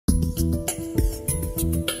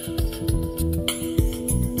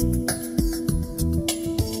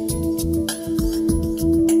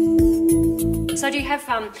do you have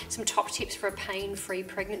some top tips for a pain-free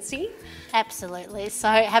pregnancy? Absolutely. So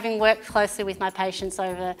having worked closely with my patients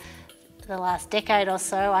over the last decade or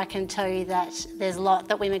so, I can tell you that there's a lot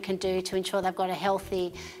that women can do to ensure they've got a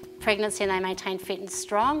healthy pregnancy and they maintain fit and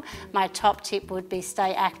strong. My top tip would be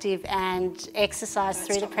stay active and exercise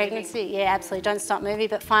through the pregnancy. Moving. Yeah, absolutely. Don't stop moving,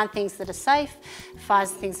 but find things that are safe, find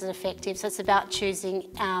things that are effective. So it's about choosing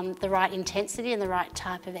the right intensity and the right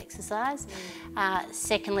type of exercise.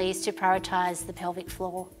 Secondly is to prioritise the pelvic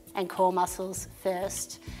floor and core muscles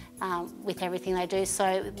first. With everything they do.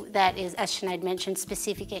 So that is, as Sinead mentioned,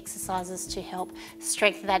 specific exercises to help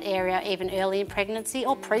strengthen that area even early in pregnancy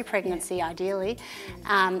or pre-pregnancy ideally,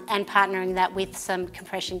 and partnering that with some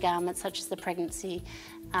compression garments such as the SRC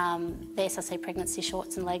pregnancy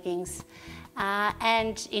shorts and leggings,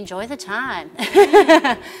 and enjoy the time.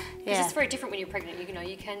 Because it's very different when you're pregnant.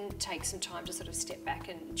 You can take some time to sort of step back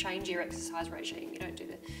and change your exercise regime. You don't do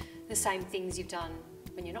the same things you've done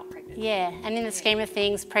when you're not pregnant. Yeah, and in the scheme of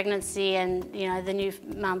things, pregnancy and the new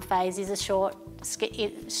mum phase is a short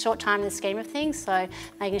time in the scheme of things. So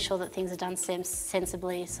making sure that things are done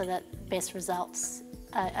sensibly so that best results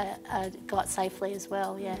are got safely as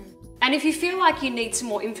well. Yeah. And if you feel like you need some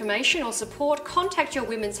more information or support, contact your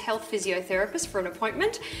women's health physiotherapist for an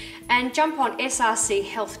appointment, and jump on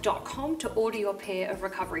srchealth.com to order your pair of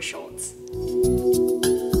recovery shorts.